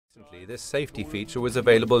Recently, this safety feature was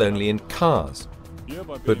available only in cars.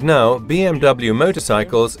 But now, BMW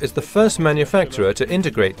Motorcycles is the first manufacturer to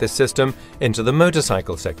integrate this system into the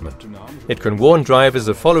motorcycle segment. It can warn drivers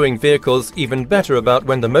of following vehicles even better about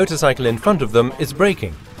when the motorcycle in front of them is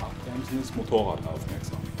braking.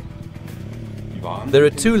 There are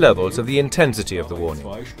two levels of the intensity of the warning.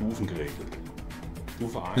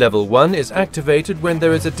 Level 1 is activated when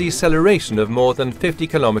there is a deceleration of more than 50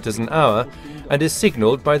 km an hour and is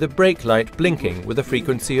signaled by the brake light blinking with a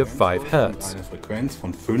frequency of 5 Hz.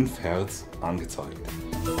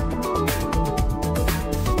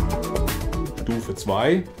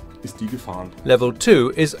 Level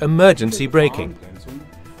 2 is emergency braking.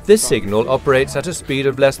 This signal operates at a speed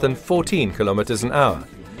of less than 14 km an hour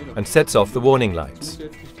and sets off the warning lights.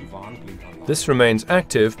 This remains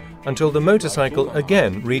active until the motorcycle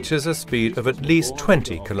again reaches a speed of at least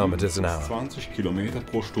 20 km an hour.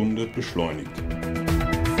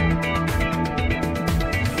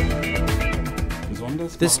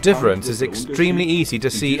 This difference is extremely easy to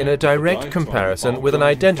see in a direct comparison with an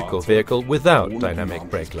identical vehicle without dynamic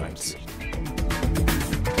brake lights.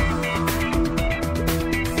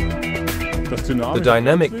 The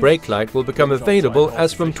dynamic brake light will become available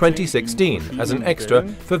as from 2016 as an extra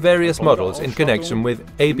for various models in connection with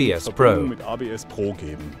ABS Pro.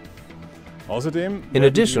 In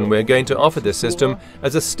addition, we're going to offer this system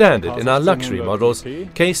as a standard in our luxury models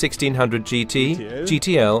K1600 GT,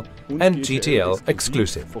 GTL and GTL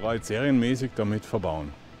Exclusive.